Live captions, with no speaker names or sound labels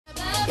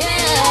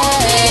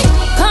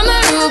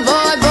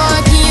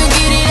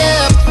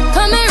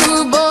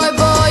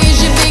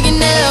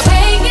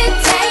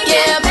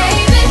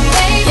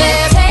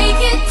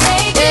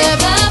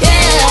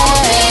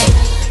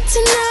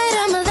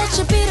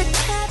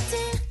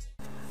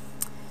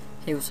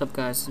Hey, what's up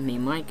guys, it's me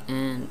Mike,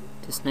 and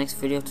this next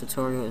video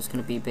tutorial is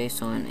going to be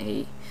based on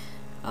a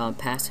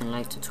passing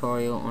light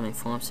tutorial on a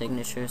form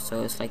signature.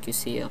 So it's like you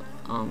see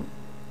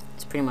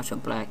it's pretty much a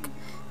black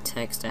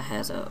text that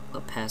has a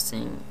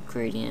passing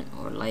gradient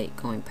or light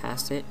going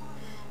past it.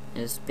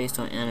 It's based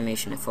on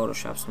animation in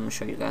Photoshop, so I'm going to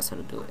show you guys how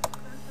to do it.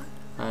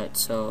 Alright,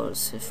 so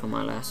this is from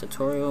my last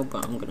tutorial,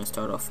 but I'm going to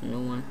start off a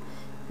new one.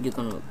 You're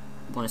going to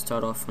want to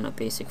start off from a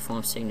basic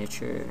form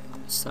signature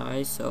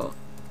size, so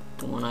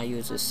the one I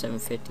use is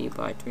 750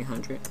 by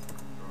 300.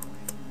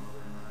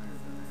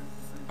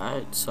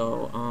 Alright,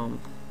 so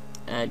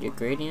add your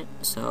gradient.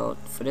 So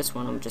for this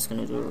one, I'm just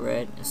gonna do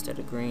red instead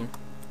of green.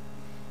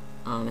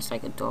 It's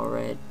like a dull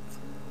red.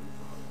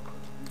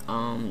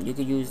 You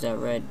could use that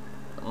red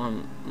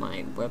on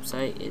my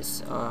website. It's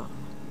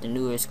the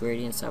newest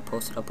gradients I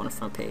posted up on the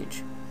front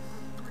page.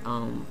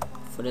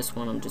 For this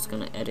one, I'm just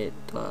gonna edit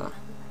the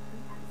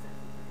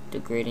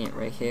gradient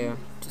right here.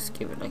 Just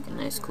give it like a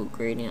nice cool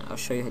gradient. I'll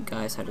show you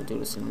guys how to do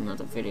this in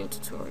another video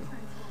tutorial,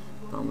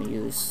 but I'm gonna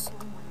use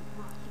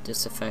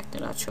this effect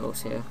that I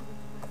chose here.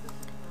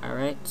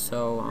 Alright,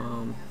 so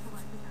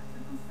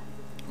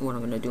what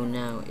I'm gonna do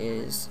now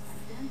is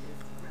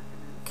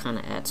kind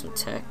of add some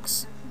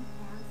text,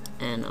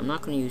 and I'm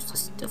not gonna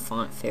use the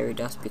font Fairy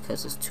Dust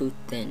because it's too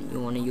thin. You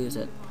want to use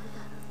a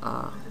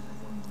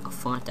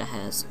font that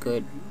has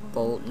good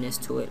boldness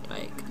to it.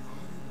 Like,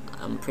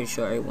 I'm pretty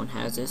sure everyone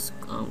has this,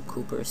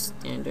 Cooper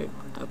Standard,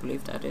 I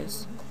believe that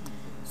is.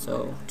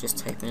 So just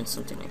type in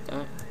something like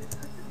that.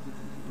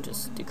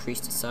 Just decrease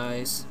the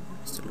size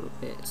just a little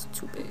bit, it's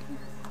too big.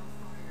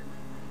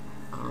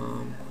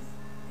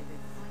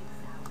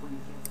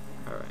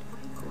 Alright,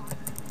 cool.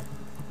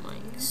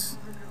 Mike's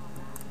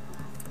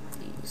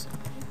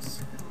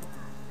Designs.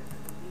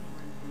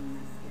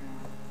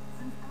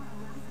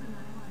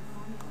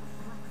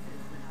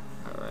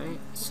 Alright,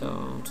 so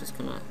I'm just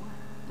gonna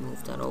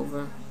move that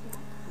over.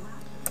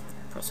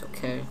 Press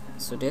OK.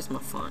 So there's my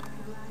font.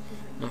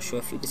 Not sure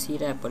if you can see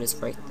that, but it's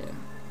right there.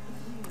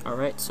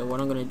 Alright, so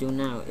what I'm going to do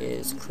now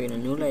is create a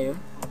new layer.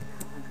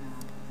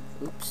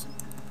 Oops.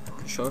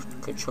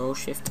 Control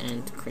Shift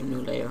N to create a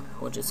new layer.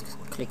 Or just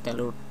click that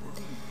little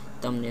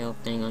thumbnail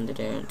thing under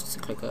there and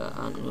just click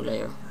a new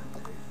layer.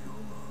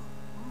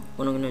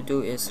 What I'm going to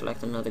do is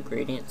select another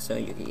gradient. So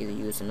you can either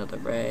use another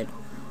red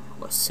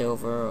or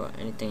silver or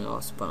anything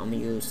else. But I'm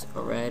going to use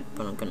a red,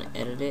 but I'm going to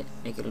edit it,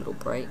 make it a little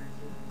bright.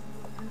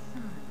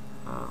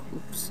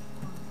 Oops.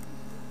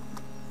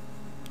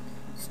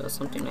 So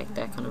something like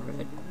that, kind of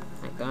red,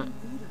 like that.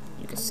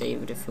 You can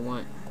save it if you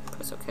want.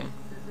 Press OK.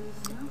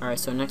 Alright,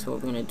 so next what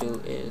we're going to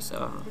do is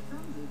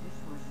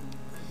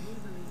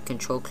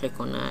control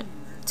click on that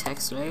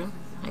text layer,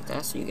 like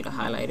that, so you get a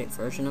highlighted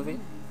version of it.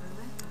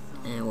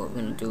 And what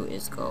we're going to do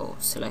is go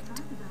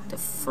select the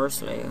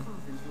first layer.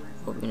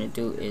 What we're going to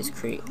do is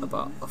create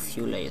about a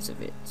few layers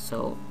of it.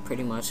 So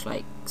pretty much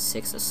like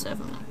 6 or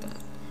 7 like that.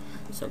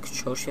 So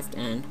Control Shift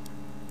N.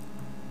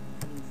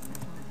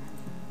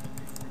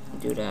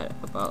 Do that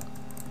about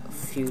a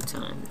few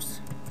times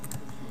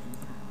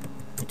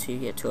until you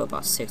get to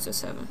about 6 or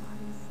 7.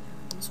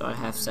 So I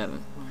have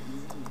 7.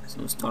 So I'm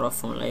going to start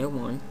off on layer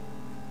 1,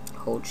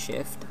 hold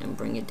Shift and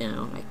bring it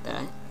down like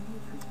that,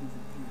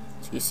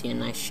 so you see a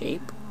nice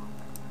shape.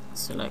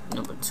 Select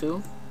number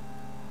 2.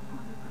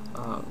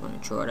 I'm going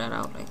to draw that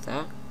out like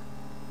that.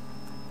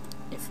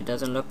 If it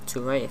doesn't look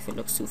too right, if it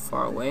looks too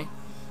far away, you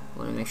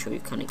want to make sure you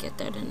kind of get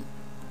that in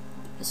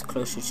as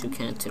close as you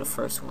can to the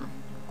first one.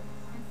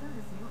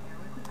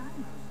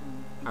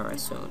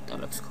 Alright, so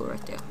that looks cool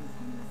right there.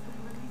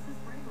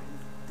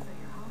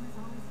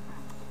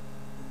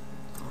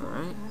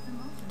 Alright,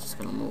 just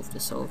gonna move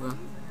this over.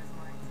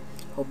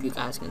 Hope you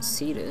guys can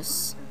see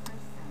this.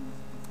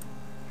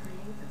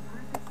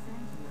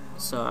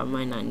 So I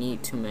might not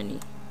need too many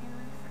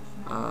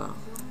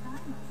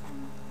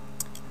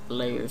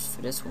layers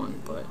for this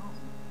one, but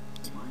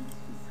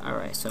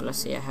alright, so let's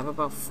see, I have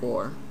about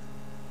 4.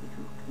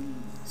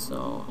 So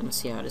I'm gonna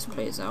see how this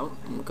plays out.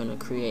 I'm gonna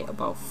create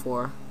about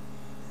 4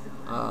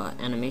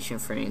 animation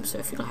frame. So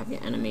if you don't have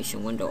your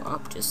animation window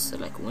up, just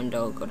select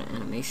window, go to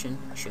animation.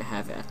 You should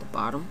have it at the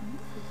bottom.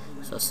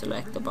 So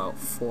select about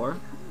 4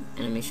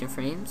 animation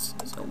frames.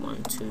 So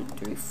 1, 2,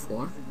 3,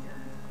 4.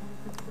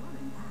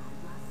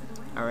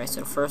 Alright, so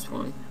the first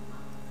one,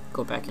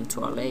 go back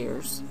into our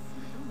layers,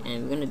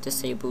 and we're going to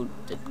disable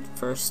the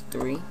first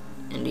 3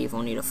 and leave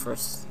only the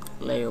first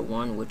layer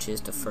 1, which is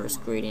the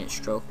first gradient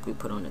stroke we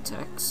put on the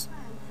text.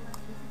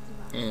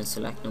 And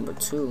select number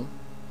 2.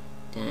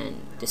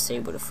 Then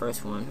disable the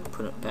first one,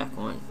 put it back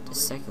on the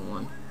second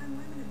one.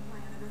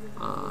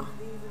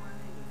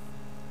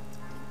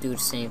 Do the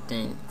same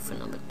thing for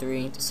number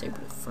 3,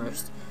 disable the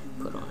first,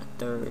 put on a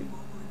third.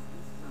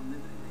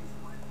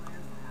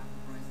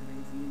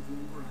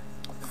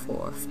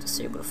 4th,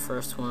 disable the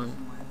first one,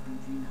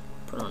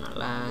 put on the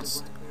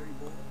last.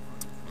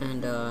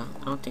 And I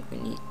don't think we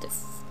need the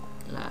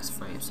last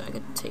frame, so I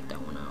could take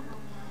that one out.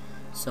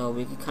 So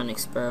we can kind of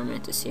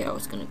experiment to see how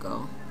it's gonna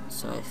go.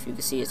 So if you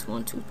can see, it's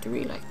 1, 2,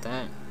 3 like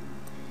that.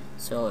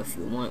 So if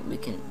you want, we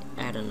can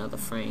add another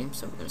frame.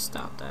 So we're gonna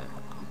stop that.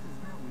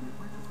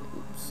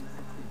 Oops.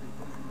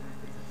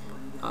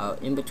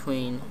 In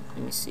between,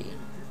 let me see.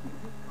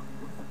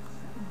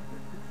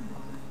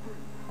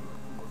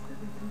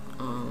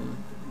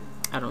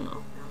 I don't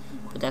know,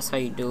 but that's how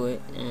you do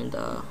it. And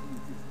what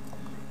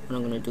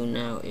I'm gonna do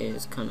now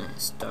is kind of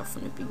start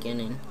from the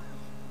beginning.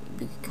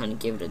 We can kind of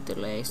give it a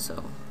delay.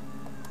 So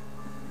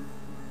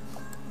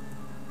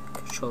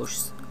Control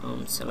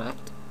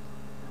select.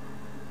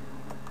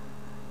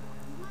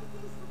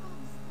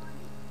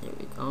 There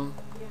we go.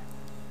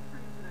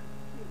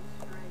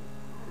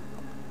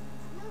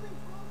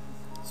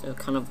 So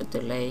kind of a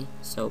delay,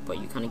 but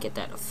you kind of get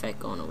that effect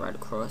going right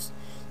across.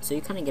 So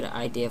you kind of get an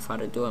idea of how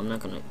to do it. I'm not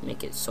going to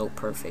make it so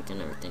perfect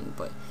and everything,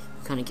 but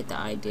you kind of get the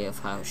idea of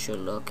how it should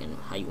look and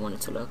how you want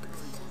it to look.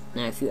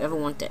 Now if you ever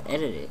want to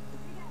edit it,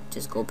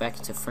 just go back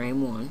to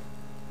frame 1,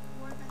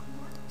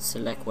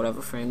 select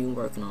whatever frame you're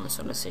working on.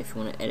 So let's say if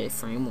you want to edit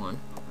frame 1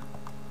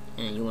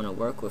 and you want to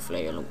work with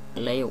layer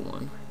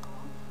 1,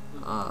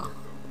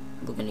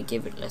 we're going to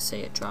give it, let's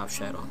say, a drop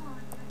shadow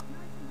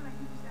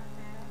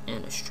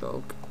and a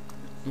stroke,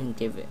 and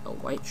give it a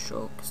white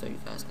stroke so you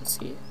guys can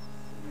see it,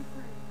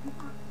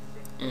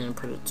 and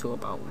put it to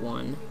about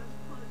 1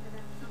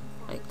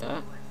 like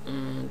that,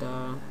 and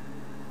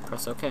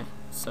press OK.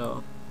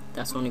 So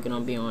that's only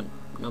gonna be on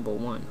number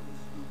 1.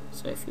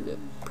 So if you could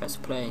press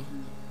play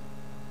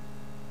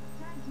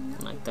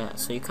like that,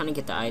 so you kind of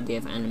get the idea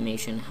of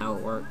animation, how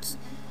it works.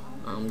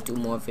 Do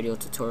more video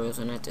tutorials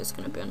on it. There's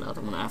gonna be another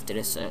one after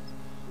this set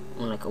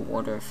on like a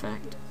water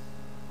effect.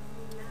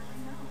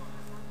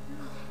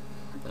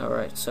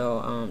 Alright,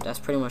 so that's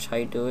pretty much how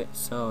you do it.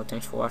 So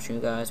thanks for watching,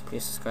 you guys.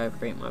 Please subscribe,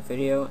 rate my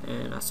video,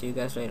 and I'll see you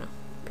guys later.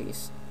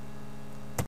 Peace.